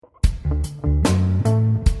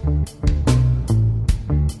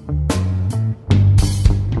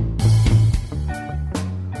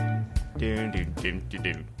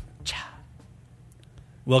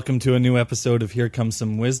Welcome to a new episode of Here Comes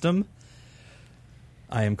Some Wisdom.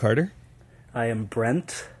 I am Carter. I am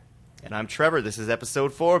Brent. And I'm Trevor. This is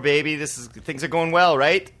episode 4, baby. Things are going well,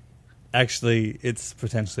 right? Actually, it's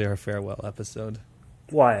potentially our farewell episode.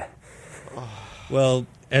 Why? Well,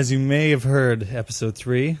 as you may have heard, episode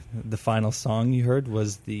 3, the final song you heard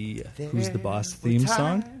was the Who's the Boss theme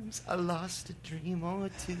song. I lost a dream or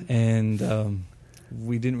two. And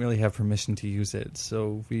we didn't really have permission to use it,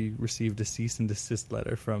 so we received a cease and desist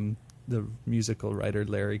letter from the musical writer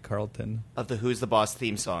Larry Carlton. Of the Who's the Boss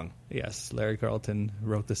theme song. Yes, Larry Carlton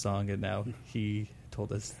wrote the song, and now he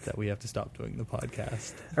told us that we have to stop doing the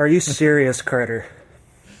podcast. Are you serious, Carter?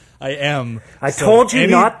 I am. I told you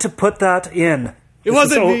not to put that in. It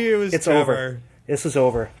wasn't me, it was It's Trevor. over. This is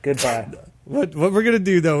over. Goodbye. What we're going to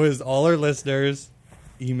do, though, is all our listeners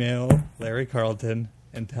email Larry Carlton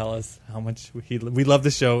and tell us how much we love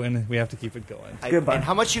the show, and we have to keep it going. Goodbye. And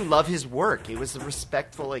how much you love his work. It was a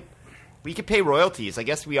respectful, we could pay royalties. I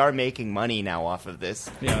guess we are making money now off of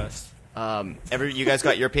this. Yes. You guys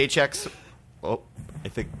got your paychecks? Oh, I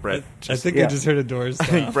think Brent I think I just heard a door stop.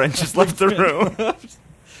 I think Brent just left the room.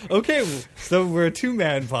 Okay, so we're a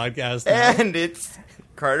two-man podcast now. And it's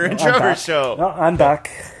Carter and Trevor's show. No, I'm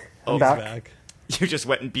back. I'm He's back. You just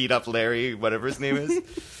went and beat up Larry, whatever his name is.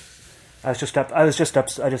 I was just up. I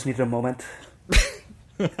just needed a moment.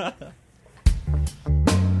 Here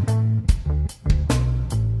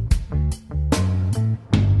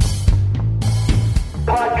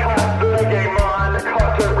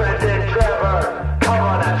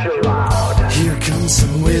comes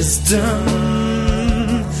some wisdom,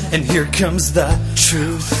 and here comes the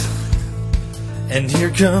truth. And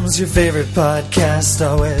here comes your favorite podcast,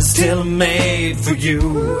 always tailor-made for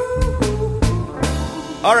you.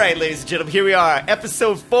 All right, ladies and gentlemen, here we are.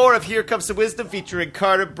 Episode 4 of Here Comes the Wisdom, featuring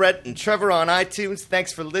Carter, Brett, and Trevor on iTunes.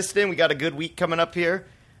 Thanks for listening. We got a good week coming up here.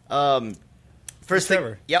 First thing,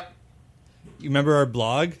 Trevor. Yep. You remember our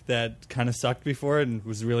blog that kind of sucked before and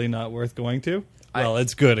was really not worth going to? Well,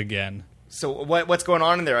 it's good again. So what's going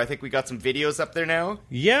on in there? I think we got some videos up there now.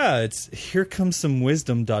 Yeah, it's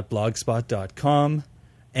herecomesomewisdom.blogspot.com,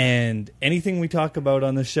 and anything we talk about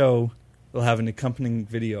on the show will have an accompanying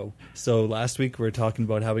video. So last week we were talking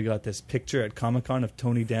about how we got this picture at Comic-Con of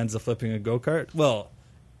Tony Danza flipping a go-kart. Well,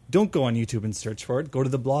 don't go on YouTube and search for it. Go to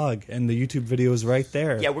the blog, and the YouTube video is right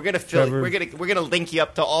there. Yeah, we're gonna we're gonna link you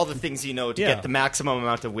up to all the things you know to get the maximum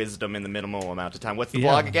amount of wisdom in the minimal amount of time. What's the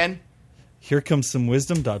blog again?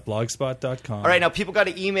 Herecomesomewisdom.blogspot.com. All right, now people got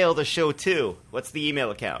to email the show too. What's the email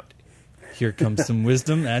account?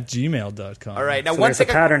 Herecomesomewisdom@gmail.com. All right, now So there's a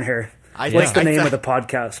pattern here. What's the name of the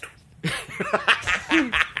podcast?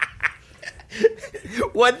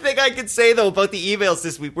 One thing I could say, though, about the emails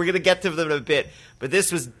this week, we're going to get to them in a bit, but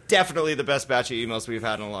this was definitely the best batch of emails we've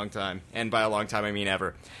had in a long time. And by a long time, I mean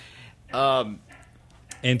ever. And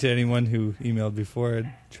to anyone who emailed before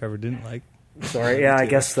and Trevor didn't like. Sorry, yeah, I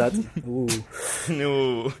guess that. Ooh.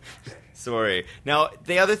 No. Sorry. Now,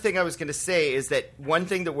 the other thing I was going to say is that one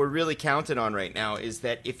thing that we're really counting on right now is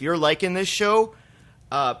that if you're liking this show,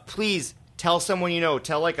 please tell someone you know,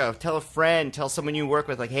 tell a friend, tell someone you work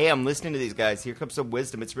with, like, hey, I'm listening to these guys. Here comes some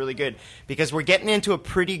wisdom. It's really good. Because we're getting into a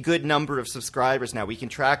pretty good number of subscribers now. We can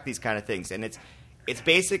track these kind of things. And it's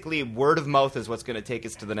basically word of mouth is what's going to take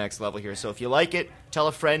us to the next level here. So if you like it, tell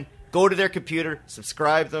a friend. Go to their computer,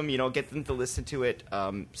 subscribe them, get them to listen to it.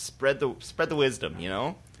 Spread the wisdom,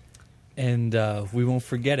 And we won't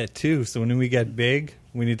forget it, too. So when we get big,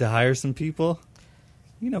 we need to hire some people.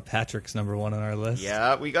 Patrick's number 1 on our list.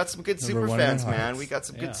 Yeah, we got some good Number super 1 in fans, our man. hearts. We got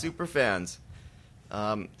some Yeah. good super fans.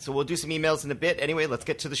 So we'll do some emails in a bit. Anyway, let's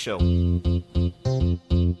get to the show.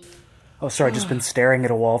 Oh, sorry, I've just been staring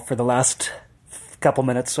at a wall for the last couple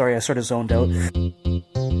minutes. Sorry, I sort of zoned out.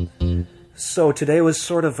 So today was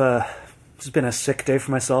sort of it's been a sick day for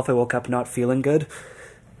myself. I woke up not feeling good.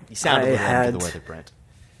 You sound a little under the weather, Brent.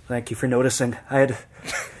 Thank you for noticing. I had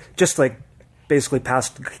just basically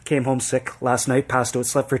came home sick last night, passed out,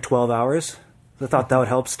 slept for 12 hours. I thought that would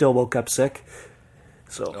help. Still woke up sick.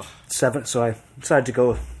 So I decided to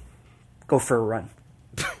go for a run.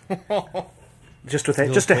 Just a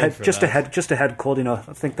head cold, I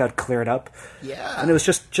think that cleared up. Yeah. And it was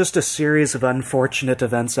just a series of unfortunate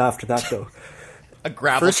events after that, though. A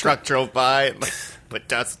gravel truck drove by and put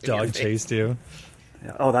dust in your Dog face. chased you.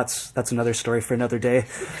 Yeah, oh, that's another story for another day.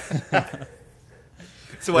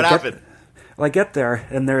 So what happened? I get there,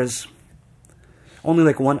 and there's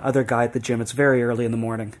only one other guy at the gym. It's very early in the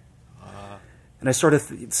morning. And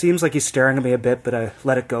it seems like he's staring at me a bit, but I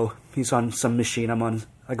let it go. He's on some machine I'm on.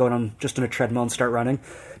 I go on just on a treadmill and start running.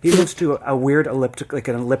 He moves to a weird an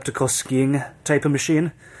elliptical skiing type of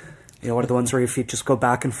machine. You know, one of the ones where your feet just go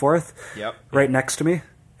back and forth. Yep. Right next to me.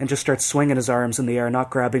 And just starts swinging his arms in the air, not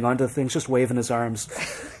grabbing onto the things, just waving his arms.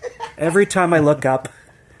 Every time I look up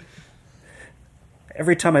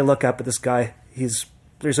at this guy,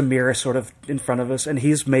 there's a mirror sort of in front of us, and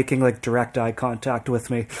he's making like direct eye contact with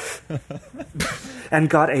me. And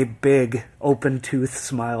got a big open tooth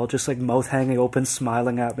smile, just like mouth hanging open,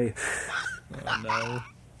 smiling at me. Oh, no.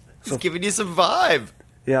 He's giving you some vibe.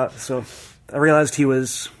 Yeah, so I realized he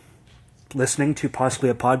was listening to possibly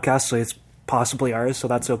a podcast, so it's possibly ours, so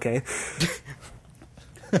that's okay.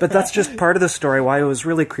 But that's just part of the story. Why it was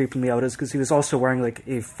really creeping me out is because he was also wearing like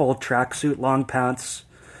a full tracksuit, long pants,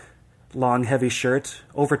 long heavy shirt,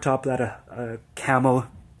 over top that a camo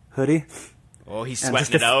hoodie. Oh, he's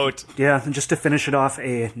sweating it out. Yeah, and just to finish it off,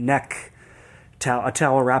 a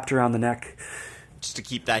towel wrapped around the neck. Just to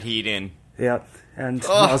keep that heat in. Yeah, and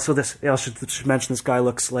also I should mention this guy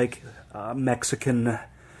looks like a Mexican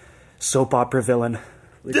soap opera villain.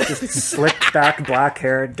 Like just slicked back, black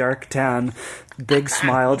hair, dark tan, big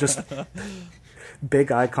smile, just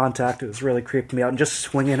big eye contact. It was really creeping me out, and just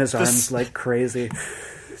swinging his arms like crazy.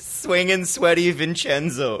 Swinging sweaty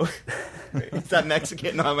Vincenzo. Is that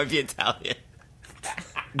Mexican? No, it might be Italian.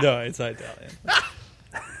 No, it's not Italian.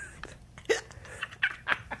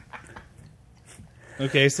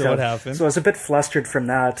 Okay, so what happened? So I was a bit flustered from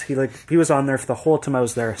that. He was on there for the whole time I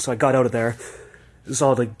was there, so I got out of there. It was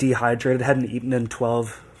all like dehydrated, hadn't eaten in 12,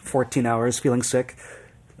 14 hours, feeling sick.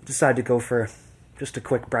 Decided to go for just a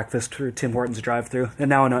quick breakfast through Tim Hortons drive-thru. And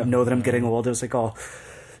now I know that I'm getting old. I was like all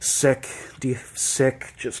sick,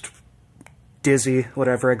 just dizzy,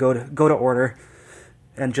 whatever. I go to order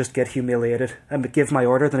and just get humiliated. I give my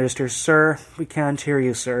order, then I just hear, "Sir, we can't hear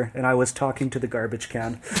you, sir." And I was talking to the garbage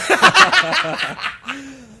can.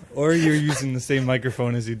 Or you're using the same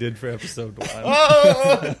microphone as you did for episode 1.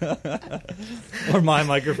 Oh! Or my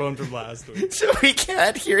microphone from last week. So we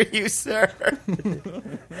can't hear you, sir.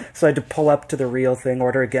 So I had to pull up to the real thing,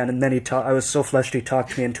 order again, and then I was so flushed he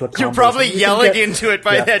talked me into a combo. You're probably yelling into it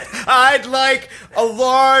by that. "I'd like a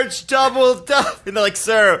large double." And they're like,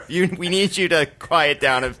 "Sir, we need you to quiet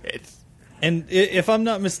down a bit." And if I'm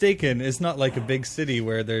not mistaken, it's not like a big city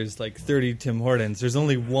where there's like 30 Tim Hortons. There's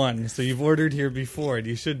only one, so you've ordered here before, and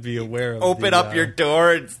you should be aware of Open up your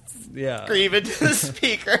door and scream into the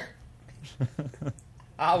speaker.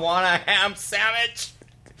 "I want a ham sandwich."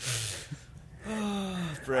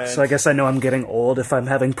 So I guess I know I'm getting old if I'm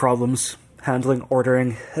having problems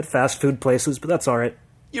ordering at fast food places, but that's all right.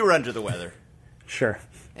 You were under the weather. Sure.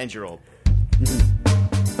 And you're old.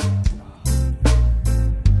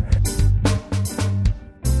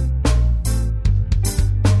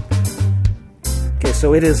 Okay,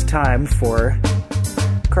 so it is time for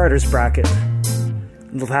Carter's Bracket.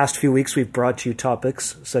 In the past few weeks, we've brought you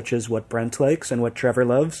topics such as what Brent likes and what Trevor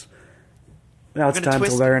loves. Now it's time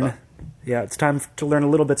to learn. Yeah, it's time to learn a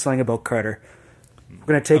little bit something about Carter. We're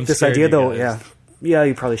going to take this idea, though. Yeah,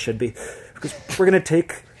 you probably should be, because we're going to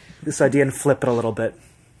take this idea and flip it a little bit.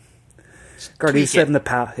 Carter, you said in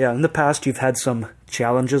the past you've had some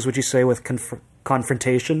challenges. Would you say with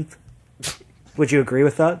confrontation? Would you agree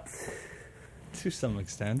with that? To some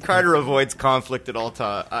extent. Carter avoids conflict at all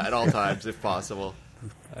times if possible.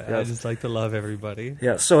 I just like to love everybody.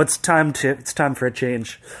 Yeah, so it's time for a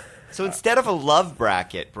change. So instead of a love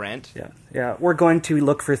bracket, Brent. Yeah, we're going to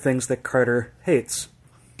look for things that Carter hates.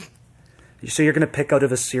 So you're going to pick out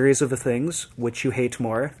of a series of things which you hate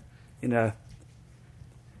more in a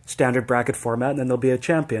standard bracket format, and then there'll be a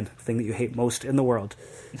champion, thing that you hate most in the world.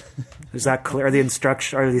 Is that clear? Are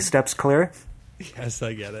the steps clear? Yes,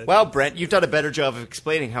 I get it. Well, Brent, you've done a better job of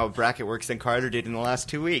explaining how a bracket works than Carter did in the last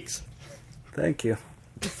 2 weeks. Thank you.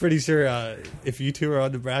 Pretty sure if you two are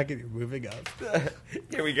on the bracket, you're moving up.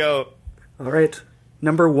 Here we go. All right.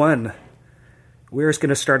 Number 1. We're just going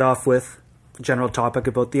to start off with a general topic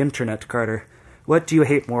about the internet, Carter. What do you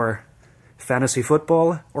hate more, fantasy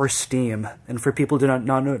football or Steam? And for people who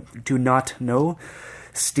do not know,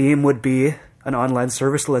 Steam would be an online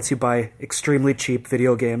service that lets you buy extremely cheap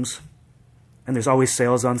video games. And there's always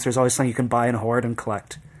sales on, so there's always something you can buy and hoard and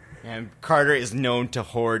collect. And Carter is known to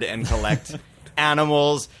hoard and collect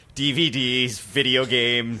animals, DVDs, video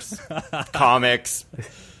games, comics,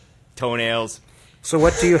 toenails. So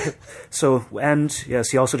what do you... and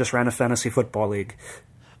yes, he also just ran a fantasy football league.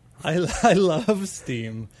 I love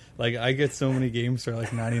Steam. Like, I get so many games for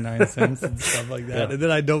like 99 cents and stuff like that. Yeah. And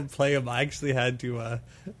then I don't play them. I actually had to...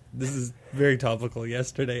 this is very topical.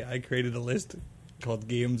 Yesterday, I created a list called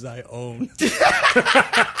Games I Own. Is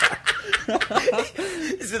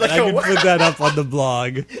it like I can a put that up on the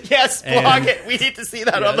blog. yes? Blog And- it. We need to see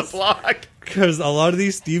that on the Yes. blog. Because a lot of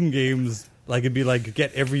these Steam games, like, it'd be like,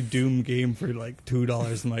 get every Doom game for like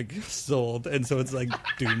 $2, and like, sold. And so it's like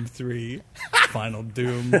Doom 3, Final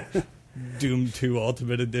Doom, Doom 2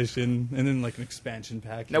 Ultimate Edition, and then like an expansion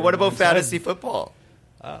pack. Now, what about So I've- fantasy football?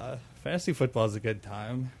 Fantasy football is a good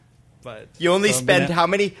time, but You only so I'm spend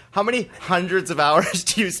gonna- how many hundreds of hours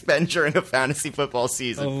do you spend during a fantasy football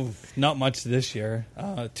season? Oh, not much this year.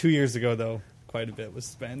 2 years ago, though, quite a bit was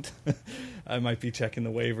spent. I might be checking the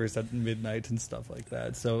waivers at midnight and stuff like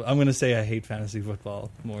that. So I'm going to say I hate fantasy football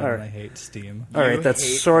more All than right. I hate Steam. All right, hate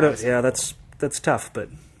that's sort of fantasy that's tough, but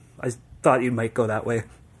I thought you might go that way.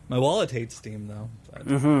 My wallet hates Steam, though. But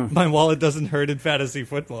Mm-hmm. My wallet doesn't hurt in fantasy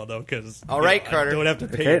football, though, because All right, Carter. I don't have to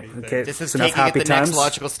pay Okay, anything. okay. This is It's enough taking it happy the next times.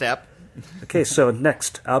 logical step. Okay, so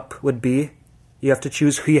next up would be you have to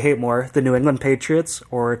choose who you hate more: the New England Patriots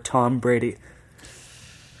or Tom Brady.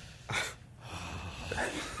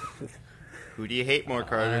 Who do you hate more,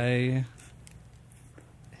 Carter? I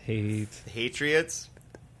hate... The Patriots?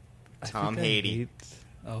 Tom I think I Haiti. hate-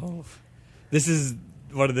 Oh, this is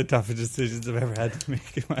one of the toughest decisions I've ever had to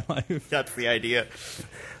make in my life. That's the idea.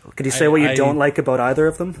 Could you say what you I- don't like about either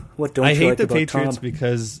of them? What don't I you hate like the about Patriots Tom?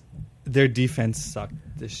 because their defense sucked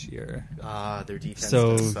this year. Their defense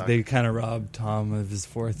So does suck. they kind of robbed Tom of his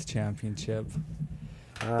 4th championship.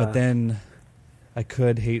 Ah. But then I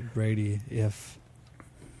could hate Brady if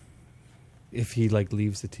he like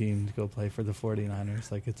leaves the team to go play for the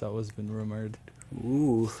 49ers, like it's always been rumored.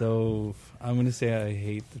 Ooh, So I'm going to say I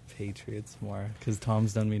hate the Patriots more because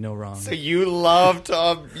Tom's done me no wrong. So you love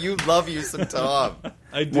Tom. You love you some Tom.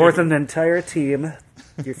 I do. more than an entire team,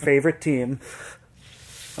 your favorite team.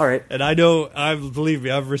 All right, And I know, believe me,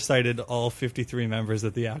 I've recited all 53 members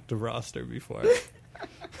of the active roster before. All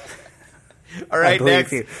I right, believe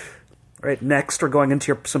next. you. All right, next we're going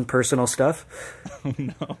into some personal stuff. Oh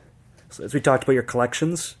no. So as we talked about your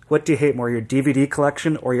collections, what do you hate more, your DVD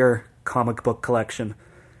collection or your comic book collection?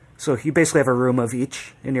 So you basically have a room of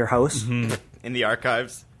each in your house. Mm-hmm. In the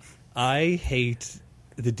archives. I hate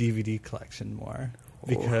the DVD collection more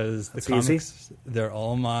because the that's comics, they're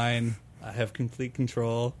all mine. I have complete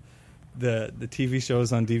control. The TV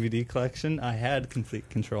shows on DVD collection, I had complete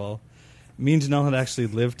control. Me and Janelle had actually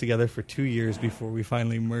lived together for 2 years before we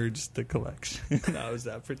finally merged the collection. I was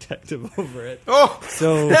that protective over it. Oh,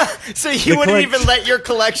 So, so you The wouldn't even collection- let your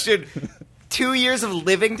collection 2 years of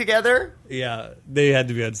living together? yeah, they had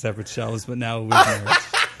to be on separate shelves, but now we've merged.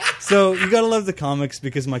 So you gotta love the comics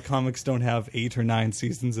because my comics don't have 8 or 9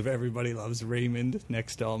 seasons of Everybody Loves Raymond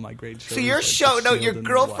next to all my great shows. So you're like The shouting out Shield your and The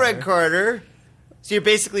girlfriend, Wire. Carter. So you're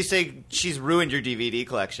basically saying she's ruined your DVD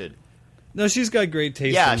collection. No, she's got great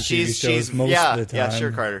taste Yeah, in TV she's shows most yeah, of the time. yeah,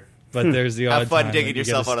 sure, Carter. But there's the Have odd fun time digging when you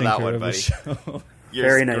yourself get a out of that stinker one, a show. You're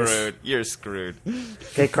Very nice. screwed. You're screwed.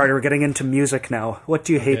 Okay, Carter, we're getting into music now. What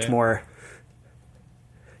do you hate Okay. more?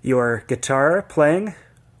 Your guitar playing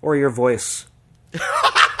or your voice?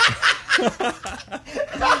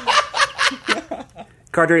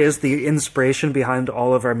 Carter is the inspiration behind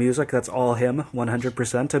all of our music. That's all him,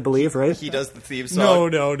 100%, I believe, right? He does the theme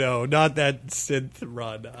song. No, not that synth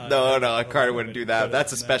run. No, Carter wouldn't do that. Cut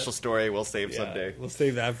That's a on special story we'll save Yeah, someday. we'll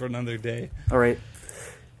save that for another day. All right.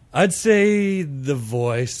 I'd say the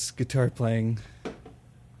voice, guitar playing,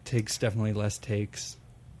 takes definitely less takes,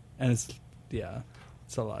 and it's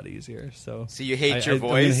a lot easier. So you hate your I'm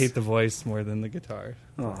voice? gonna hate the voice more than the guitar.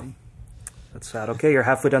 Oh, that's sad. Okay, you're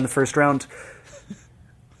halfway down the first round.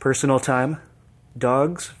 Personal time.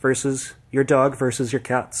 Dogs versus your dog versus your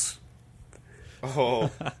cats. Oh,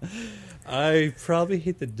 I probably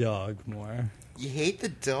hate the dog more. you hate the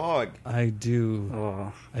dog. I do.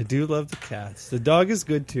 Oh, I do love the cats. The dog is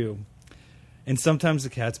good too. And sometimes the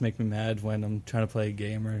cats make me mad when I'm trying to play a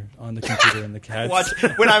game or on the computer and the cats. Watch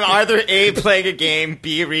when I'm either A, playing a game,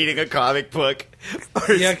 B, reading a comic book,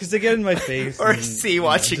 or Yeah, because they get in my face. Or and, C,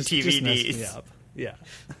 watching just mess TVDs. me up. Yeah.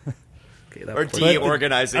 okay, that or poor- D, But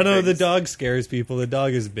organizing I know the things. dog scares people. The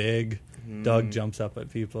dog is big. Dog jumps up at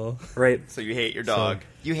people. Right. So you hate your dog. So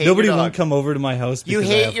You hate nobody your dog. won't come over to my house. You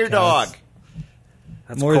because I hate have your cats. dog.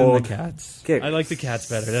 That's More cold. than the cats. Okay. I like the cats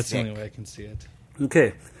better. That's Sick. the only way I can see it.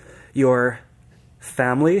 Okay. Your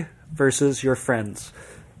family versus your friends.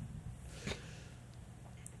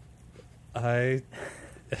 I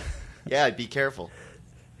Yeah, be careful.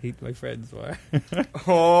 hate my friends more.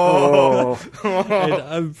 Oh, Oh,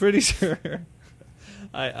 I'm pretty sure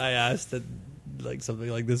I asked that like something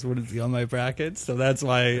like this wouldn't be on my bracket, so that's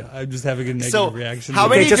why I'm just having a negative So, reaction. how to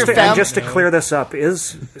many okay, of just your to, and fam- just to No. clear this up,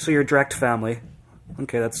 so your direct family.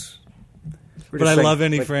 Okay, that's We're But just I saying, love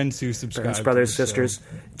any like, friends who subscribe. parents, to brothers, the show. sisters.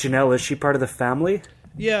 Janelle, is she part of the family?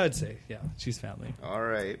 Yeah, I'd say. Yeah, she's family. All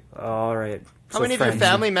right. All right. How So many of your friends.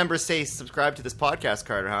 family members say subscribe to this podcast,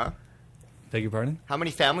 Carter, huh? Beg your pardon? How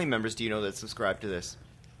many family members do you know that subscribe to this?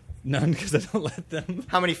 None, because I don't let them.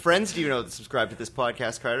 How many friends do you know that subscribe to this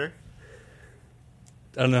podcast, Carter?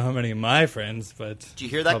 I don't know how many of my friends, but Do you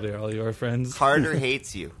hear that? probably all your friends. Carter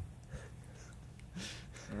hates you.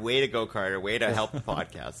 Way to go, Carter. Way to help the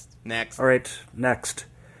podcast. Next. All right, next.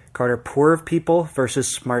 Carter, poor people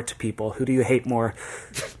versus smart people. Who do you hate more?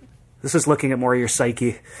 This is looking at more of your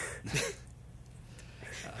psyche.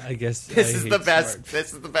 I guess This I is hate the best. smart-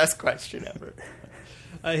 This is the best question ever.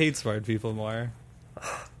 I hate smart people more.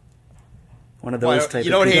 One of those Why, type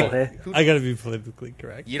you of don't people, hate- hey? I gotta be politically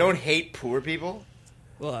correct. You don't hate poor people?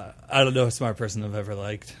 Well, I don't know a smart person I've ever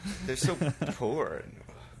liked. They're so poor.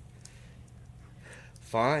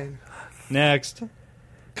 Fine. Next.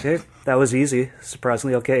 Okay, that was easy.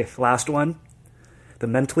 Surprisingly, okay. Last one. The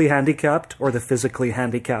mentally handicapped or the physically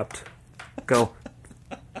handicapped? Go.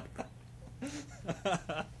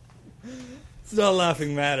 It's not a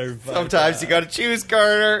laughing matter, but Sometimes you gotta choose,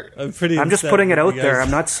 Carter. I'm pretty. I'm just upset putting it with out you there. guys.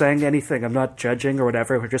 I'm not saying anything. I'm not judging or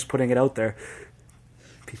whatever. We're just putting it out there.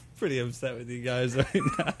 Pretty upset with you guys right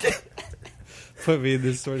now. Put me in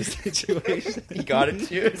this sort of situation. You gotta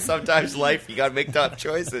choose. Sometimes life, you gotta make tough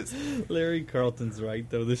choices. Larry Carlton's right,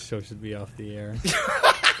 though. This show should be off the air.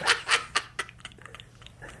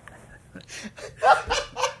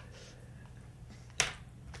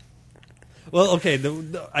 Well, okay,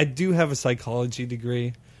 I do have a psychology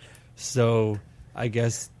degree, so I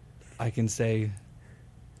guess I can say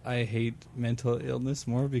I hate mental illness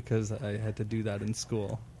more because I had to do that in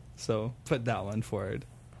school. So put that one forward.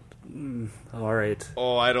 All right.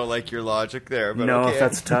 Oh, I don't like your logic there, but No, okay. if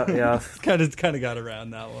that's tough. Yeah. Kind of got around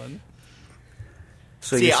that one.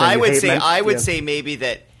 So See, you're saying I you would hate say men- I would yeah. say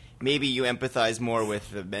maybe you empathize more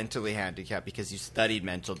with the mentally handicapped because you studied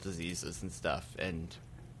mental diseases and stuff, and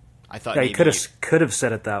I thought Yeah, he maybe could have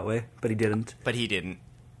said it that way, but he didn't. but he didn't.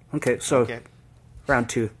 Okay, so Okay. round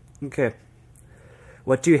two. Okay.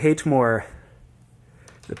 What do you hate more?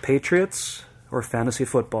 The Patriots or fantasy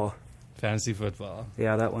football? Fantasy football.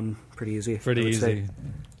 Yeah, that one pretty easy. Pretty I would say. easy.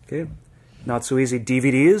 Okay. Not so easy.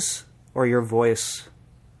 DVDs or your voice?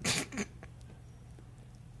 I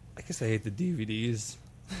guess I hate the DVDs.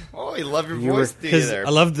 Oh, you love your You voice, were- do you Because there?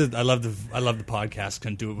 I love the podcast.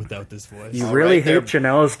 Couldn't do it without this voice. You All really right, there. hate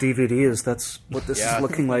Janelle's DVDs. That's what this Yeah. is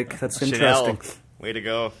looking like. That's Chanel, interesting. way to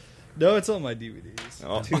go. No, it's all my DVDs.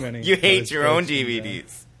 Oh. Too many. You hate Those your own books and,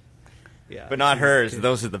 DVDs, yeah, but not hers.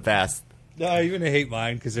 Those are the best. No, I even hate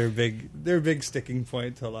mine because they're big. They're a big sticking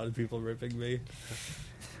point to a lot of people ripping me.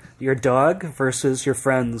 Your dog versus your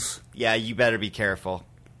friends. Yeah, you better be careful.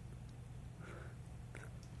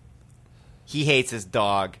 He hates his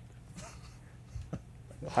dog.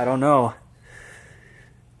 I don't know.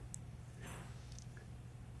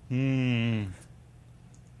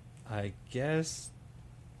 I guess.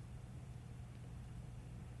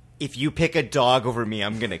 If you pick a dog over me,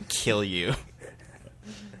 I'm gonna kill you.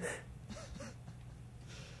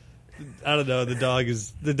 I don't know. The dog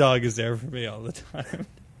is there for me all the time.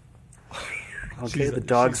 Okay, She's- the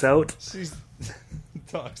dog's out. She's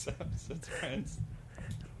dog's out. That's friends.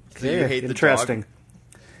 So you hate the interesting. dog?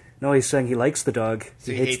 No, he's saying he likes the dog.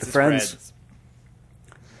 So he he hates the his friends.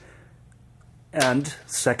 And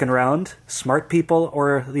second round, smart people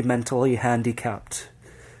or the mentally handicapped?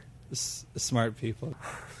 Smart people.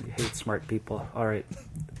 You hate smart people. All right.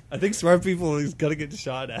 I think smart people is gonna get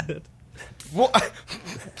shot at it. What?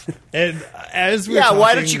 And as we're Yeah,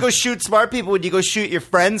 why don't talking- you go shoot smart people when you go shoot your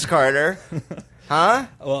friends, Carter? Huh?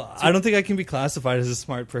 Well, I don't think I can be classified as a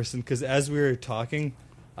smart person because as we were talking,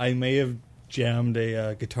 I may have jammed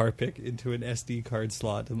a guitar pick into an SD card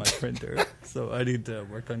slot in my printer. So I need to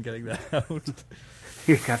work on getting that out.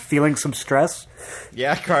 You got feeling some stress?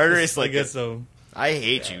 Yeah, Carter is I like, guess so. I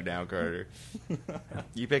hate you now, Carter.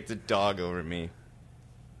 You picked a dog over me.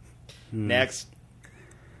 Next.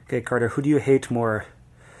 Okay, Carter, who do you hate more?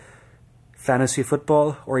 Fantasy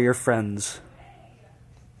football or your friends?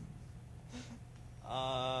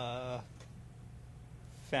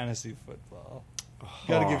 Fantasy football.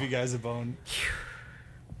 Got to give you guys a bone.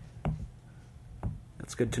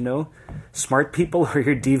 That's good to know. Smart people or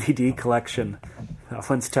your DVD collection? That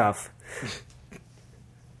one's tough.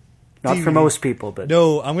 Not for DVD. most people, but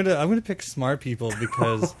No, I'm gonna pick smart people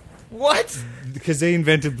because What? they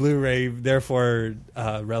invented Blu-ray, therefore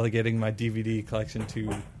relegating my DVD collection to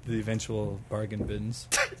the eventual bargain bins.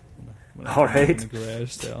 When I All find it right. in the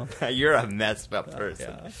garage sale. You're a messed up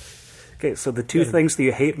person. Yeah. okay. So the two things that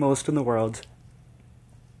you hate most in the world: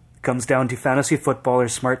 Comes down to fantasy football or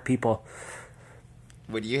smart people.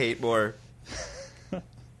 What do you hate more?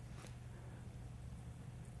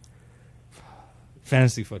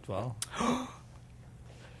 Fantasy football.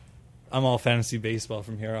 I'm all fantasy baseball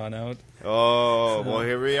from here on out. Oh, well,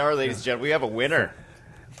 here we are, ladies and gentlemen. We have a winner.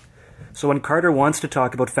 So when Carter wants to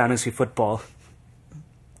talk about fantasy football,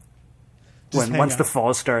 once the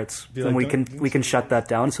fall starts, then like, we can shut that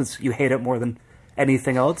down since you hate it more than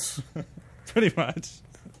anything else. Pretty much.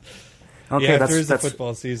 Okay, yeah, that's there's the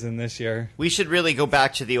football season this year. We should really go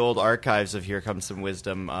back to the old archives of Here Comes Some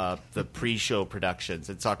Wisdom, the pre-show productions,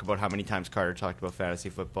 and talk about how many times Carter talked about fantasy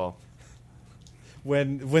football.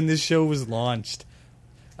 When this show was launched,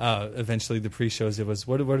 eventually the pre-shows, it was,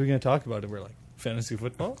 what are we going to talk about? And we're like, fantasy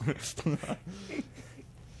football?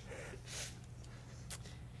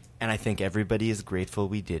 And I think everybody is grateful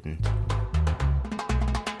we didn't.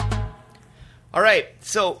 All right,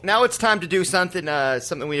 so now it's time to do something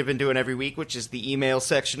we have been doing every week, which is the email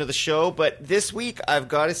section of the show. But this week, I've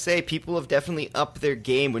got to say, people have definitely upped their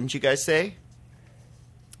game, wouldn't you guys say?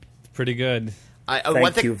 Pretty good.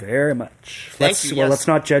 Thank you very much. Thank you. Well, yes. let's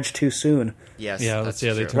not judge too soon. Yes. Yeah, let's see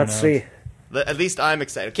how they true. turn Let's out. see. At least I'm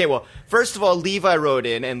excited. Okay, well, first of all, Levi wrote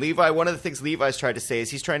in, and Levi, one of the things Levi's tried to say is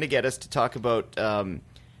he's trying to get us to talk about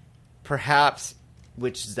perhaps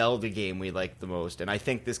which Zelda game we like the most, and I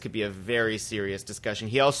think this could be a very serious discussion.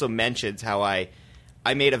 He also mentions how I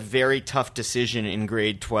made a very tough decision in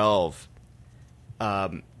grade 12,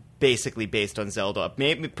 basically based on Zelda.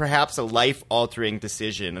 Maybe perhaps a life-altering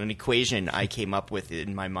decision, an equation I came up with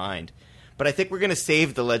in my mind. But I think we're going to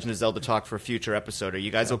save the Legend of Zelda talk for a future episode. Are you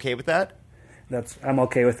guys okay with that? I'm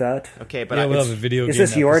okay with that. Okay, but Yeah, we'll have a video Is game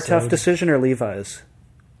this your episode. tough decision or Levi's?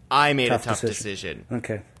 I made Tough a tough decision. decision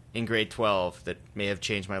Okay. in grade 12 that may have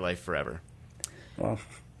changed my life forever. Well,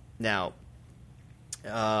 Now,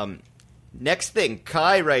 next thing,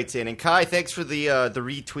 Kai writes in, and Kai, thanks for the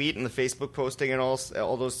retweet and the Facebook posting and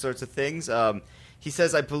all those sorts of things. He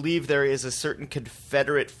says, I believe there is a certain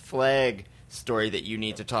Confederate flag story that you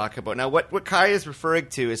need to talk about. Now, what Kai is referring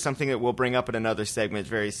to is something that we'll bring up in another segment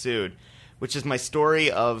very soon, which is my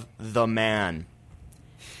story of the man.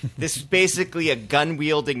 This is basically a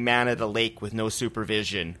gun-wielding man at a lake with no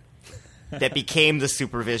supervision that became the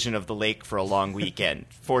supervision of the lake for a long weekend,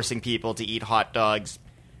 forcing people to eat hot dogs,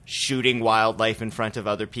 shooting wildlife in front of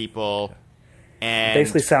other people, and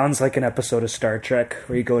basically sounds like an episode of Star Trek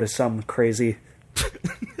where you go to some crazy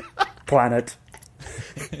planet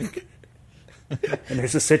and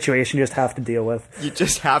there's a situation you just have to deal with. you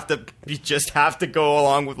just have to go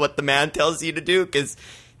along with what the man tells you to do, because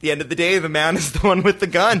at the end of the day, the man is the one with the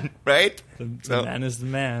gun, right? The man is the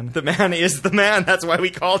man. The man is the man. That's why we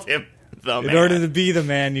called him the man. In order to be the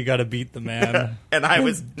man, you got to beat the man. And I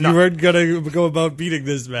was You weren't going to go about beating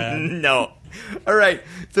this man. No. All right.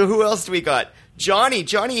 So who else do we got? Johnny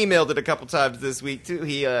emailed it a couple times this week too.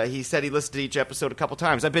 He said he listened to each episode a couple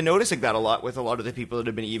times. I've been noticing that a lot with a lot of the people that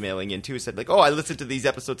have been emailing in too. Said like, "Oh, I listened to these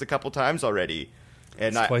episodes a couple times already."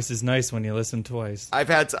 And It's twice as nice when you listen twice. I've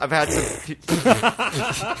had some.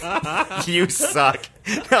 You suck.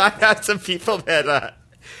 I've had some people that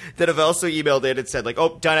have also emailed in and said like,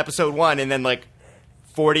 "Oh, done episode 1," and then like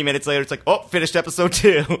 40 minutes later, it's like, "Oh, finished episode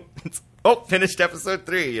 2." Oh, finished episode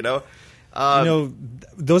 3. You know.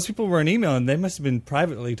 Those people weren't emailing. They must have been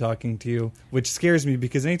privately talking to you, which scares me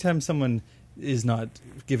because anytime someone is not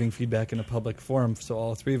giving feedback in a public forum, so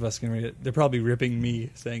all three of us can read it, they're probably ripping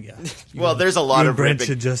me, saying, "Yeah." Well, there's a lot you of Brent ripping.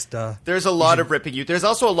 should just. There's a lot of ripping you. There's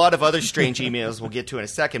also a lot of other strange emails we'll get to in a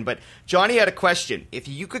second. But Johnny had a question. If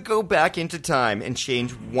you could go back into time and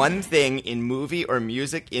change one thing in the movie or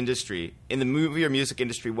music industry,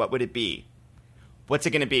 what would it be? What's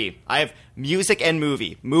it going to be? I have music and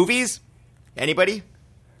movie. Movies? Anybody?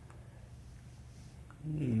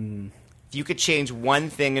 If you could change one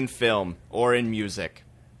thing in film or in music.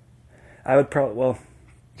 I would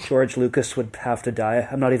George Lucas would have to die.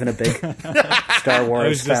 I'm not even a big Star Wars I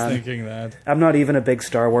was just fan. thinking that. I'm not even a big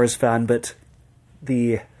Star Wars fan, but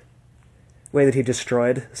the way that he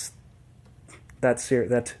destroyed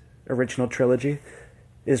that original trilogy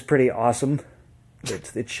is pretty awesome.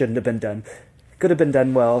 It shouldn't have been done. Could have been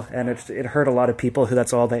done well, and it hurt a lot of people who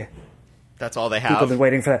that's all they People have have been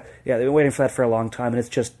waiting for that. Yeah, they've been waiting for that for a long time, and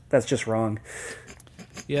that's just wrong.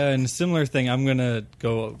 Yeah, and a similar thing. I'm gonna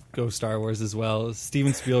go Star Wars as well.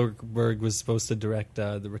 Steven Spielberg was supposed to direct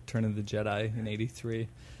The Return of the Jedi in '83,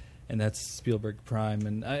 and that's Spielberg Prime.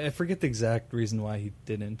 And I forget the exact reason why he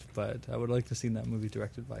didn't, but I would like to see that movie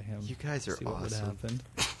directed by him. You guys are see what would awesome.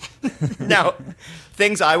 happen. Now,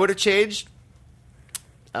 things I would have changed.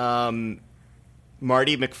 Marty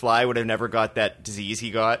McFly would have never got that disease he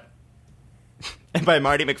got. And by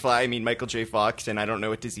Marty McFly, I mean Michael J. Fox, and I don't know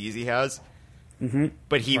what disease he has. Mm-hmm.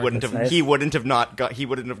 But he wouldn't have. Nice. He wouldn't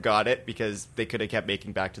have got it because they could have kept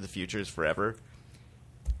making Back to the Futures forever.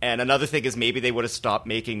 And another thing is maybe they would have stopped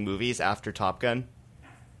making movies after Top Gun.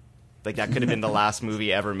 Like that could have been the last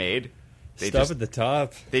movie ever made. Stop at the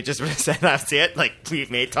top. They just said that's it. Like we've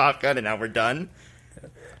made Top Gun and now we're done.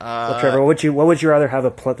 Well, Trevor, what would you rather have,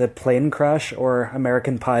 the plane crash or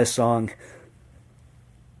American Pie song?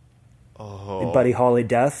 Oh, The Buddy Holly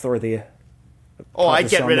death or the? I'd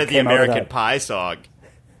get song rid that of the came out of American that. Pie song.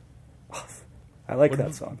 I like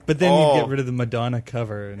that song. But then Oh. you get rid of the Madonna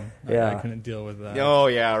cover, and Yeah. I couldn't deal with that. Oh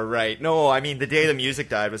yeah, right. No, I mean the day the music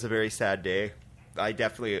died was a very sad day. I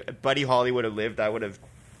definitely Buddy Holly would have lived. That would have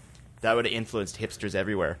influenced hipsters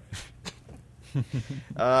everywhere.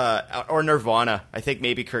 Or Nirvana. I think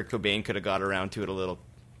maybe Kurt Cobain could have got around to it a little.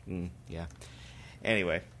 Yeah.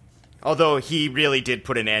 Anyway, although he really did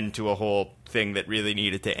put an end to a whole thing that really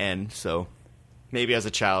needed to end, so maybe as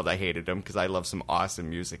a child I hated him because I loved some awesome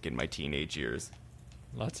music in my teenage years.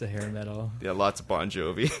 Lots of hair metal. Yeah, lots of Bon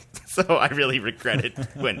Jovi. So I really regret it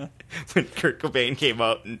when Kurt Cobain came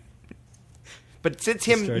out. But since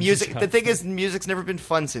him, Destroyed music. his The thing is, music's never been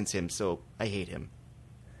fun since him. So I hate him.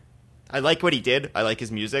 I like what he did. I like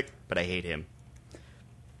his music, but I hate him.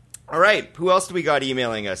 All right, who else do we got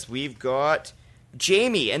emailing us? We've got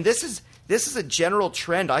Jamie, and this is a general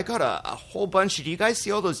trend. I got a whole bunch. Do you guys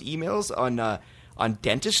see all those emails on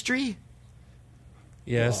dentistry?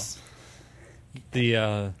 Yes.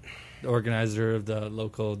 The organizer of the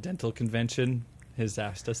local dental convention has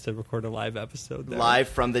asked us to record a live episode there. Live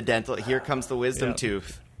from the dental. Here comes the wisdom Yeah.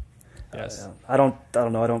 tooth. Yes. I don't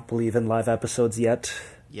know. I don't believe in live episodes yet.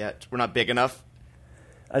 Yet we're not big enough.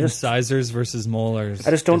 Incisors versus molars.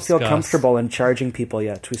 I just don't feel Discuss. comfortable in charging people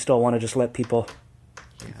yet. We still want to just let people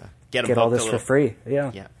Get 'em get all booked this a for little. free.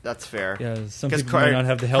 Yeah. Yeah, that's fair. Yeah, some 'Cause people might not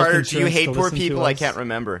have the health Carter, insurance do you hate to poor listen to people? I us. can't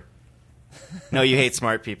remember. No, you hate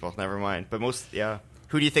smart people. Never mind. But yeah.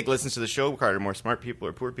 Who do you think listens to the show, Carter? More smart people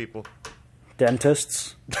or poor people?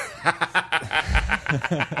 Dentists.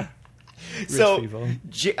 So people.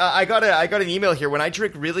 I got an email here. When I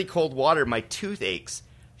drink really cold water, my tooth aches.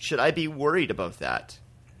 Should I be worried about that?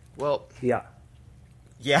 Well, Yeah.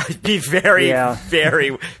 yeah, be very, Yeah.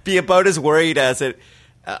 very, be about as worried as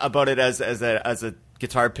about it as a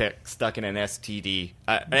guitar pick stuck in an STD.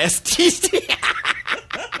 An STD.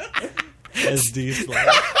 SD slide.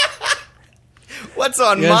 What's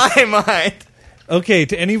on Yes. my mind? Okay,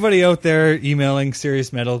 to anybody out there emailing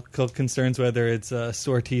serious medical concerns, whether it's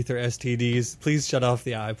sore teeth or STDs, please shut off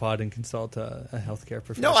the iPod and consult a healthcare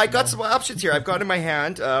professional. No, I got some options here. I've got in my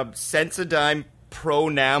hand Sensodyne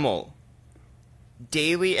Pro-Namel.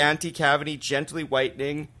 Daily anti-cavity, gently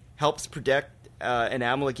whitening, helps protect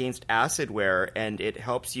enamel against acid wear, and it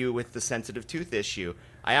helps you with the sensitive tooth issue.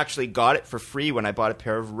 I actually got it for free when I bought a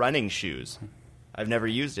pair of running shoes. I've never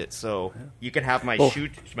used it, so you can have my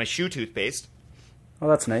shoe toothpaste. Well,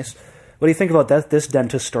 that's nice. What do you think about this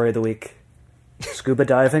dentist story of the week? Scuba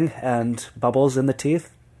diving and bubbles in the teeth?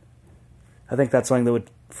 I think that's something that would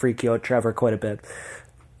freak you out, Trevor, quite a bit.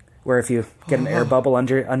 Where if you get an air bubble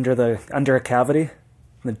under a cavity,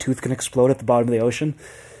 the tooth can explode at the bottom of the ocean.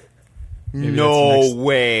 Maybe No that's next-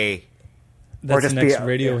 way. That's just the be next a-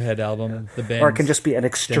 Radiohead album. The band. Or it can just be an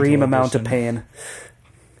extreme dental amount of edition. pain.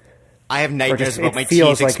 I have nightmares just- about it my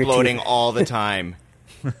feels teeth like your exploding teeth- all the time.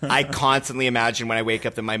 I constantly imagine when I wake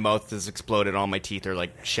up that my mouth has exploded, all my teeth are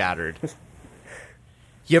like shattered.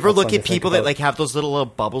 You ever That's look fun at to think people that about. like have those little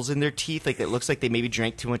bubbles in their teeth? Like it looks like they maybe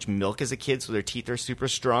drank too much milk as a kid, so their teeth are super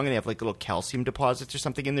strong, and they have like little calcium deposits or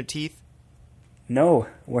something in their teeth. No.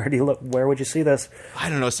 Where do you look? Where would you see this? I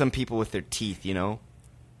don't know. Some people with their teeth, you know.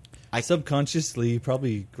 Subconsciously, you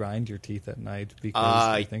probably grind your teeth at night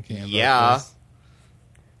because you're thinking about yeah. this.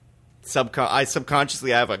 I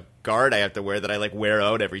subconsciously have a guard I have to wear that I like wear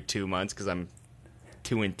out every 2 months because I'm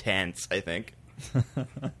too intense. I think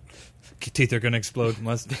Teeth are going to explode.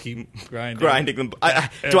 Must keep grinding. grinding them.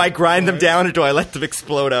 Do I grind them down or do I let them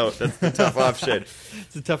explode out? That's the tough option.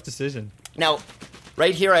 It's a tough decision. Now,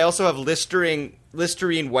 right here, I also have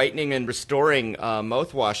Listerine whitening and restoring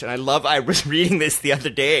mouthwash, and I was reading this the other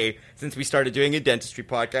day since we started doing a dentistry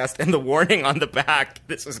podcast, and the warning on the back.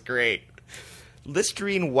 This was great.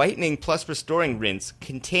 Listerine whitening plus restoring rinse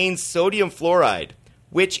contains sodium fluoride,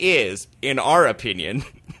 which is, in our opinion,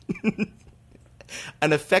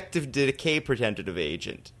 an effective decay preventative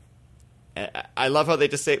agent. I love how they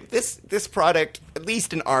just say this product, at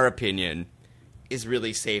least in our opinion, is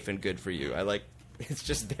really safe and good for you. It's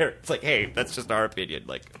just there. It's like, hey, that's just our opinion.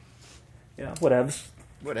 Like, Yeah, whatevs.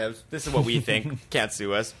 whatever. This is what we think. Can't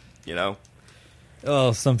sue us, you know.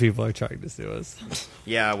 Oh, some people are trying to sue us.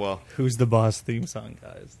 Yeah, well, Who's the Boss theme song,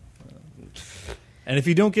 guys. And if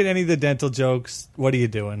you don't get any of the dental jokes, what are you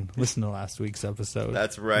doing? Listen to last week's episode.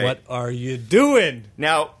 That's right. What are you doing?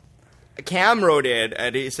 now Cam wrote in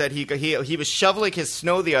and he said he was shoveling his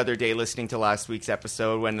snow the other day listening to last week's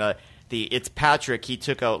episode when the "It's Patrick, he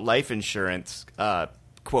took out life insurance"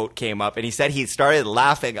 quote came up, and he said he started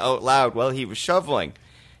laughing out loud while he was shoveling.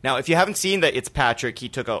 Now, if you haven't seen the "It's Patrick, he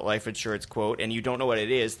took out life insurance" quote, and you don't know what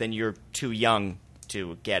it is, then you're too young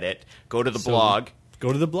to get it. Go to the blog.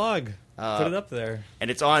 Go to the blog. Put it up there.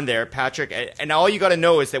 And it's on there. Patrick, and all you got to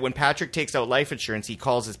know is that when Patrick takes out life insurance, he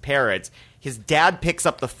calls his parents. His dad picks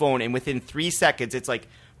up the phone, and within 3 seconds, it's like,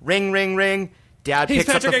 ring, ring, ring. Dad Hey, picks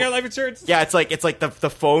Patrick, up the I got life insurance. Yeah, it's like the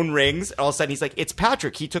phone rings, and all of a sudden he's like, "It's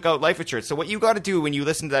Patrick. He took out life insurance." So what you got to do when you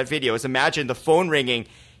listen to that video is imagine the phone ringing,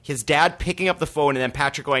 his dad picking up the phone, and then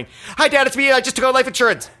Patrick going, "Hi, Dad, it's me. I just took out life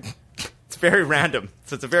insurance." It's very random,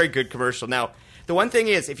 so it's a very good commercial. Now, the one thing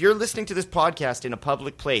is, if you're listening to this podcast in a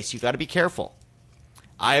public place, you got to be careful.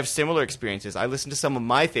 I have similar experiences. I listen to some of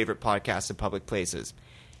my favorite podcasts in public places.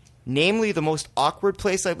 Namely, the most awkward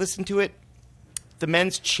place I've listened to it, the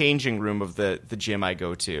men's changing room of the gym I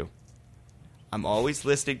go to. I'm always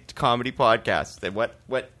listening to comedy podcasts. And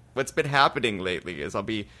what's been happening lately is I'll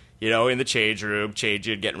be, in the change room,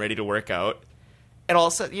 changing, getting ready to work out. And all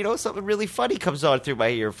of a sudden, something really funny comes on through my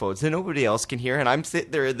earphones and nobody else can hear. And I'm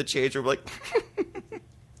sitting there in the change room like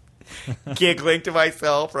giggling to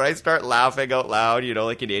myself, or I start laughing out loud,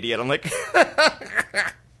 like an idiot. I'm like,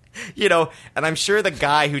 and I'm sure the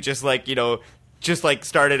guy who just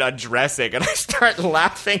started undressing, and I start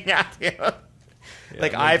laughing at him.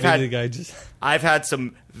 Yeah, I've had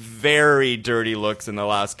some very dirty looks in the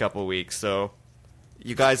last couple weeks, so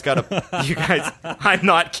you guys, I'm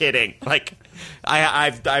not kidding. Like,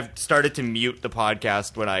 I've started to mute the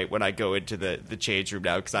podcast when I go into the change room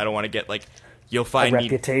now, because I don't want to get you'll find me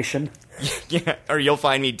reputation. Yeah, or you'll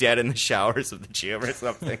find me dead in the showers of the gym or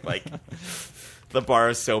something, like the bar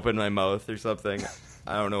of soap in my mouth or something.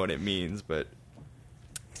 I don't know what it means, but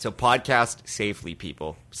so podcast safely,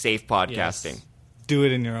 people. Safe podcasting. Yes. Do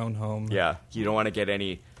it in your own home. Yeah, you don't want to get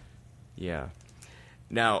any. Yeah.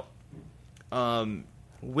 Now,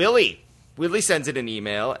 Willie sends in an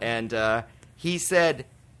email, and he said,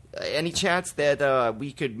 "Any chance that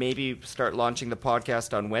we could maybe start launching the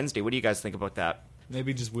podcast on Wednesday? What do you guys think about that?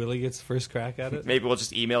 Maybe just Willie gets first crack at it. Maybe we'll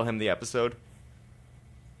just email him the episode.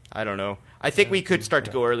 I don't know. I think we could start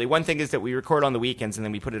to go early. One thing is that we record on the weekends and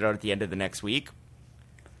then we put it out at the end of the next week.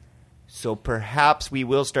 So perhaps we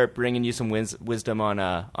will start bringing you some wisdom on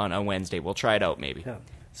a Wednesday. We'll try it out, maybe. Yeah.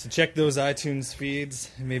 So check those iTunes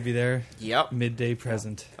feeds. Maybe they're midday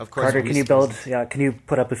present. Of course. Carter, can you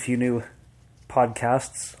put up a few new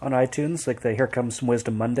podcasts on iTunes, like the Here Comes Some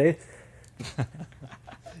Wisdom Monday?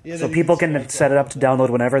 So people can set it up to download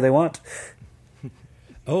whenever they want.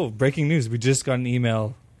 Oh, breaking news. We just got an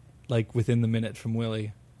email within the minute from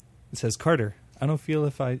Willie. It says, "Carter, I don't feel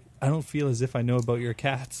as if I know about your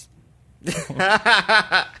cats."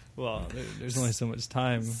 Well, there's only so much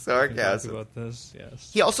time. Sarcasm about this. Yes.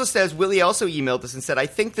 He also says, Willie also emailed us and said, "I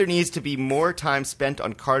think there needs to be more time spent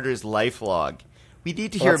on Carter's life log. We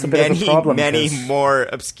need to hear many more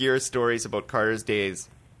obscure stories about Carter's days."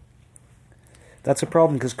 That's a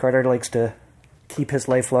problem, because Carter likes to keep his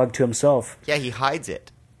life log to himself. Yeah, he hides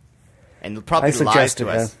it. And probably lies to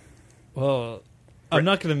us. Well, I'm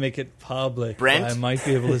not going to make it public. Brent? I might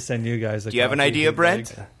be able to send you guys a Do you have an idea,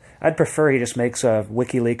 Brent? I'd prefer he just makes a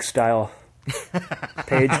WikiLeaks style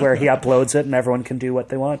page where he uploads it and everyone can do what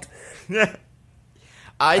they want.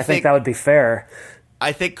 I think that would be fair.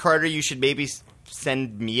 I think, Carter, you should maybe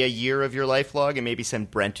send me a year of your life log and maybe send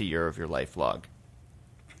Brent a year of your life log.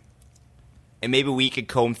 And maybe we could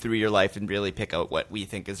comb through your life and really pick out what we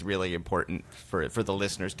think is really important for the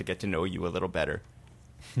listeners to get to know you a little better.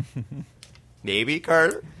 Maybe,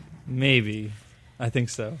 Carter? Maybe. I think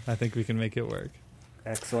so. I think we can make it work.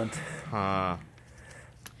 Excellent.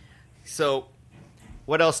 So,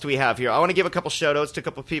 what else do we have here? I want to give a couple shout-outs to a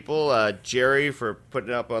couple people. Jerry for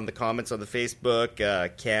putting up on the comments on the Facebook.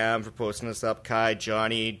 Cam for posting us up. Kai,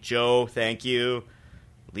 Johnny, Joe, thank you.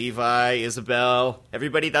 Levi, Isabel,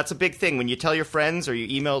 everybody, that's a big thing. When you tell your friends or you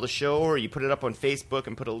email the show or you put it up on Facebook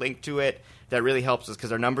and put a link to it, that really helps us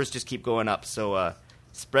because our numbers just keep going up. So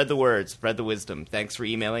spread the word, spread the wisdom. Thanks for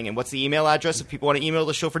emailing. And what's the email address if people want to email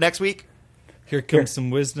the show for next week? Here comes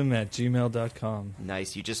some wisdom at gmail.com.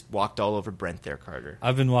 Nice. You just walked all over Brent there, Carter.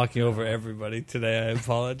 I've been walking over everybody today. I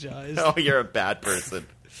apologize. Oh, you're a bad person.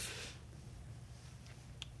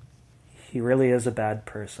 He really is a bad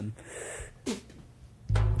person.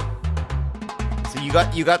 So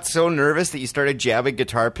You got so nervous that you started jabbing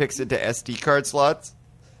guitar picks into SD card slots?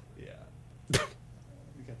 Yeah.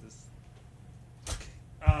 We got this.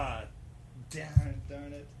 Ah,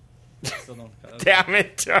 darn it. Still don't have it. Damn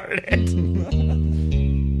it, darn it.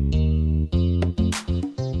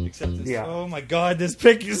 Except this. Yeah. Oh my god, this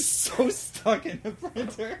pick is so stuck in the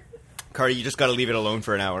printer. Carter, you just got to leave it alone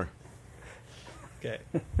for an hour. Okay.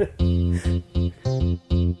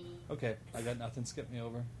 Okay, I got nothing. Skip me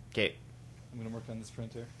over. Okay. I'm gonna work on this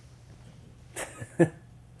printer.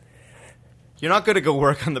 You're not going to go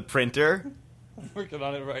work on the printer. I'm working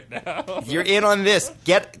on it right now. You're in on this.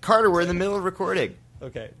 Carter, we're in the middle of recording.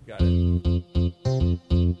 Okay, got it.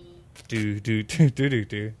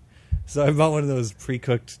 Do. So I bought one of those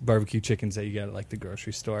pre-cooked barbecue chickens that you get at like the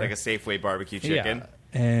grocery store. Like a Safeway barbecue chicken. Yeah.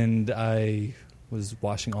 And I was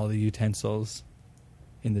washing all the utensils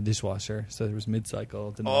in the dishwasher, so there was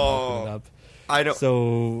mid-cycle. Didn't want to open it up.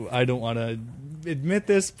 So I don't want to admit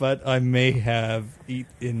this, but I may have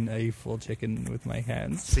eaten a full chicken with my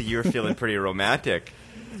hands. So you're feeling pretty romantic.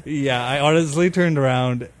 Yeah, I honestly turned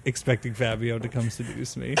around expecting Fabio to come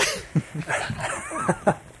seduce me.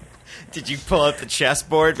 Did you pull out the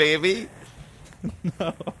chessboard, baby?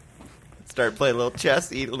 No. Start playing a little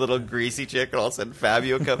chess, eat a little greasy chicken, all of a sudden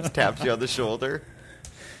Fabio comes, taps you on the shoulder.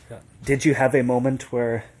 Did you have a moment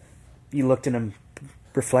where you looked in a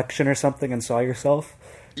reflection or something and saw yourself?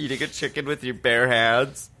 Eating a chicken with your bare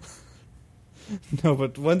hands? No,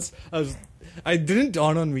 but once I didn't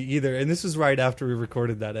dawn on me either, and this was right after we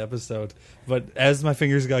recorded that episode. But as my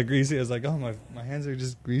fingers got greasy, I was like, "Oh, my hands are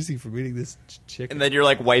just greasy from eating this chicken." And then you're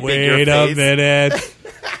like wiping Wait your face. a minute.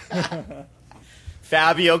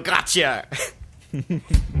 Fabio, gotcha.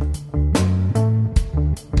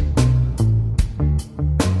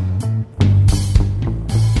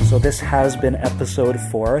 So this has been episode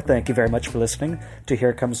 4. Thank you very much for listening to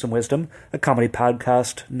Here Comes Some Wisdom, a comedy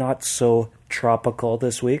podcast not so tropical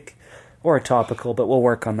this week. Or topical, but we'll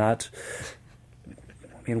work on that.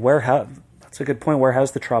 I mean, that's a good point. Where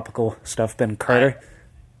has the tropical stuff been? Carter?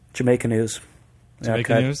 Jamaica news.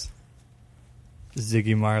 Jamaica news?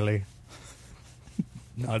 Ziggy Marley.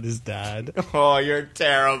 Not his dad. Oh, you're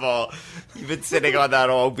terrible. You've been sitting on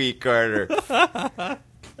that all week, Carter.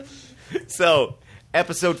 So,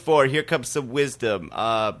 episode 4, Here Comes Some Wisdom.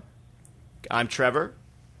 I'm Trevor.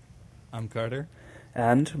 I'm Carter.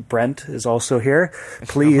 And Brent is also here.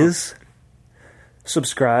 Please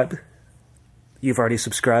subscribe. You've already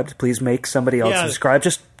subscribed. Please make somebody else subscribe.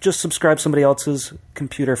 Just subscribe somebody else's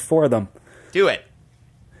computer for them. Do it.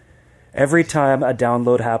 Every time a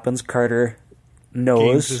download happens, Carter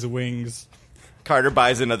knows. Gains his wings. Carter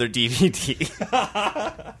buys another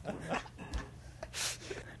DVD.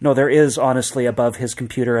 No, there is honestly above his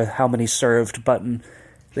computer a how many served button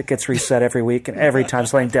that gets reset every week, and every time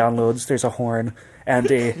something downloads, there's a horn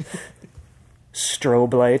and a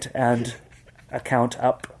strobe light and a count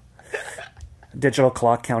up, digital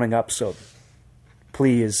clock counting up. So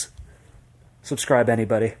please subscribe,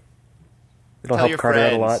 anybody. It'll Tell help your Carter out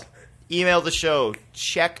a friends. lot. Email the show.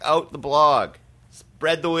 Check out the blog.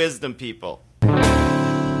 Spread the wisdom, people.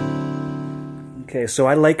 Okay, so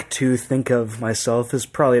I like to think of myself as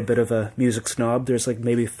probably a bit of a music snob. There's like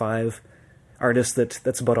maybe 5 artists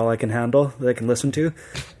that's about all I can handle, that I can listen to.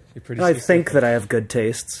 You're pretty I specific. think that I have good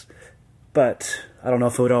tastes, but I don't know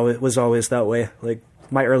if it was always that way. Like,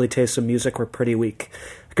 my early tastes in music were pretty weak.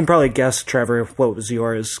 I can probably guess, Trevor, what was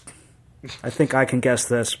yours. I think I can guess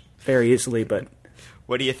this very easily, but...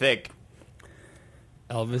 What do you think?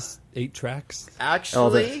 Elvis 8 tracks.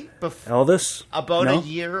 Actually, Elvis? about No? a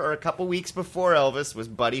year or a couple weeks before Elvis was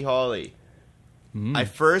Buddy Holly. I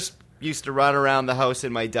first used to run around the house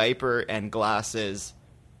in my diaper and glasses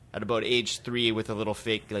at about age 3 with a little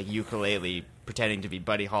fake ukulele pretending to be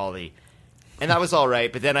Buddy Holly. And that was all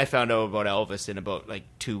right, but then I found out about Elvis in about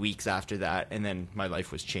 2 weeks after that, and then my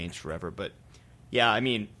life was changed forever. But yeah, I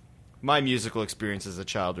mean, my musical experience as a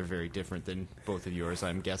child are very different than both of yours,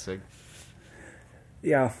 I'm guessing.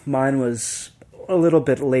 Yeah, mine was a little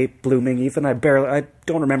bit late blooming even. I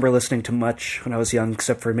don't remember listening to much when I was young,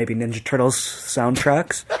 except for maybe Ninja Turtles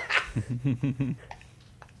soundtracks.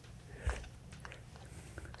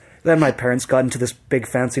 Then my parents got into this big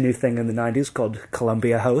fancy new thing in the 90s called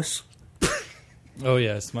Columbia House. Oh,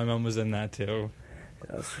 yes. My mom was in that, too.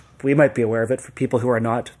 We might be aware of it for people who are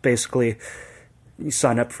not. Basically, you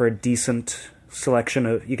sign up for a decent selection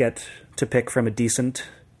of... You get to pick from a decent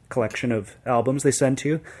collection of albums they send to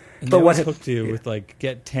you. And But they what always hooked you with,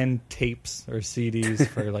 get 10 tapes or CDs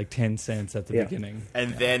for, 10 cents at the Yeah. beginning.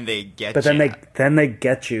 And then they get But you. then they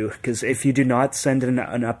get you, because if you do not send in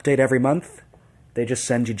an update every month, they just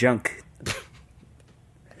send you junk.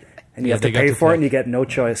 and you Yeah, have to they got pay to for it, pick. and you get no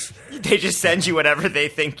choice. They just send you whatever they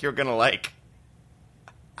think you're gonna like.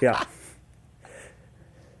 Yeah.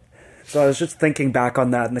 So I was just thinking back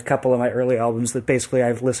on that and a couple of my early albums that basically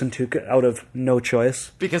I've listened to out of no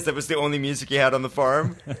choice. Because that was the only music you had on the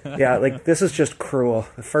farm. Yeah, like, this is just cruel.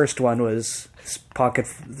 The first one was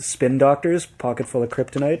Spin Doctors, Pocket Full of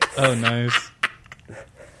Kryptonite. Oh, nice.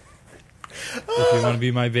 If you want to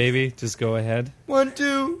be my baby, just go ahead. 1,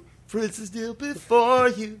 2, Princess Deal before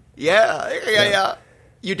you. Yeah.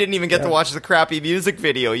 You didn't even get to watch the crappy music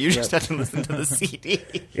video. You just had to listen to the CD.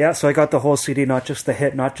 Yeah, so I got the whole CD, not just the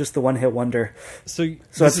hit, not just the one-hit wonder. So this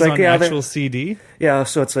it's is like, on yeah, actual CD? Yeah,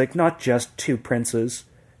 so it's like not just Two Princes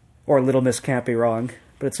or Little Miss Can't Be Wrong,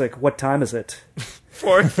 but it's like, what time is it?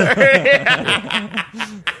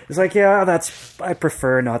 4:30. It's like, yeah, I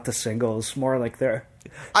prefer not the singles, more like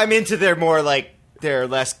I'm into their more like, their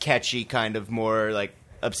less catchy, kind of more like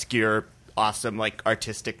obscure, awesome, like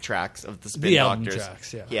artistic tracks of the Spin The album Doctors.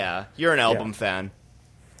 tracks, yeah. Yeah, you're an album fan.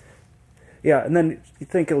 Yeah, and then you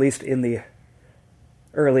think at least in the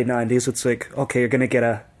early 90s, it's like, okay, you're going to get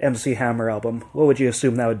a MC Hammer album. What would you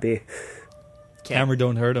assume that would be? Hammer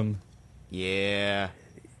Don't Hurt Him. Yeah.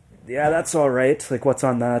 Yeah, that's all right. Like, what's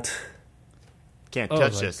on that? Can't Oh,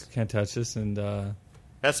 touch like, this. Can't touch this, and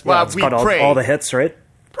That's why It's we got pray. all the hits, right?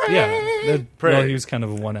 yeah, Pray. well, he was kind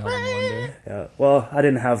of a one album wonder. Yeah. Well, I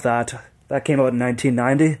didn't have that. That came out in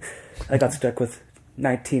 1990. I got stuck with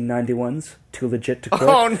 1991's Too Legit to Quit.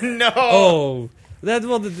 Oh no! Oh,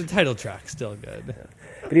 the title track's still good.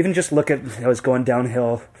 But even just look at how it's going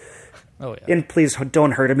downhill. Oh yeah. In Please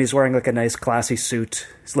Don't Hurt Him, he's wearing like a nice classy suit.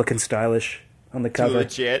 He's looking stylish on the Too cover.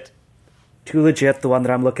 legit. Too Legit, the one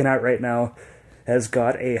that I'm looking at right now, has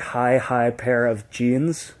got a high pair of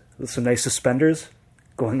jeans with some nice suspenders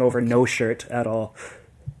going over no shirt at all.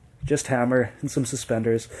 Just Hammer and some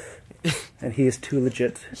suspenders. And he is too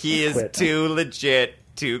legit. He to is quit. too legit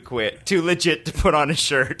to quit. Too legit to put on a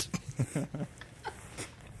shirt.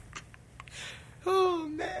 Oh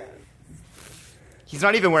man. He's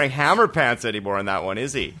not even wearing Hammer pants anymore in that one,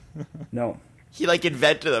 is he? No. He like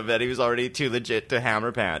invented them, and he was already too legit to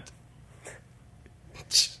Hammer pant.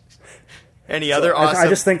 Any other awesome? I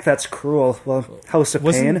just think that's cruel. Well, House of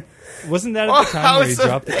Pain. Wasn't that at the time where he House of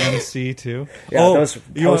dropped the MC too? Yeah, House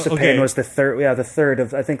of Pain was the third. Yeah, the third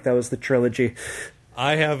of. I think that was the trilogy.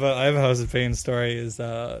 I have a House of Pain story. Is one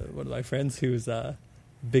of my friends who's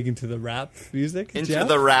big into the rap music. Into Jeff?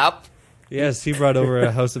 the rap. Yes, he brought over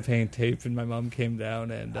a House of Pain tape, and my mom came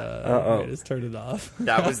down and I just turned it off.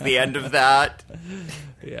 That was the end of that.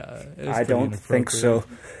 Yeah, it was I pretty don't think so.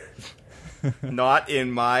 Not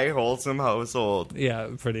in my wholesome household. Yeah,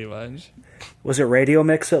 pretty much. Was it Radio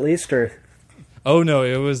Mix at least, or? Oh no,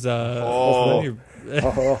 it was. Oh.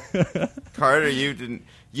 Carter, you didn't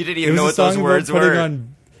It even was know a what those song words about putting were.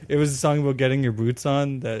 on. It was a song about getting your boots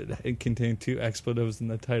on that it contained 2 expletives in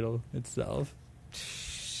the title itself.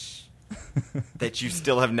 That you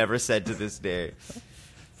still have never said to this day.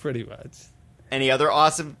 Pretty much. Any other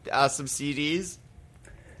awesome CDs?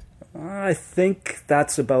 I think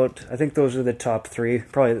that's about. I think those are the top 3.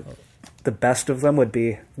 Probably the best of them would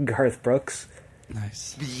be Garth Brooks.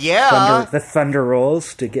 Nice. Yeah. The Thunder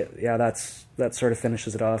Rolls to get. Yeah, that sort of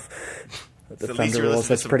finishes it off. The So at least you're listening to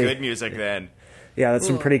that's some pretty good music then. Yeah, that's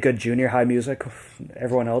some pretty good junior high music.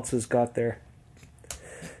 Everyone else has got their.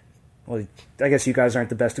 Well, I guess you guys aren't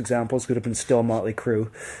the best examples. Could have been still Motley Crue.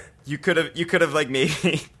 You could have like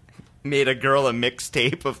made a girl a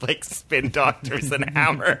mixtape of like Spin Doctors and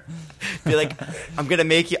Hammer. Be like, I'm gonna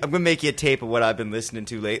make you a tape of what I've been listening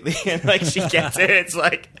to lately, and like she gets it. It's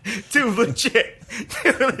like too legit.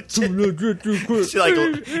 She like,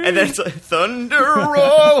 and then it's like Thunder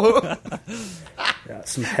Roll. Yeah,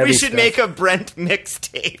 some heavy We should stuff. make a Brent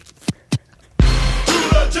mixtape.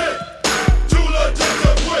 Too legit.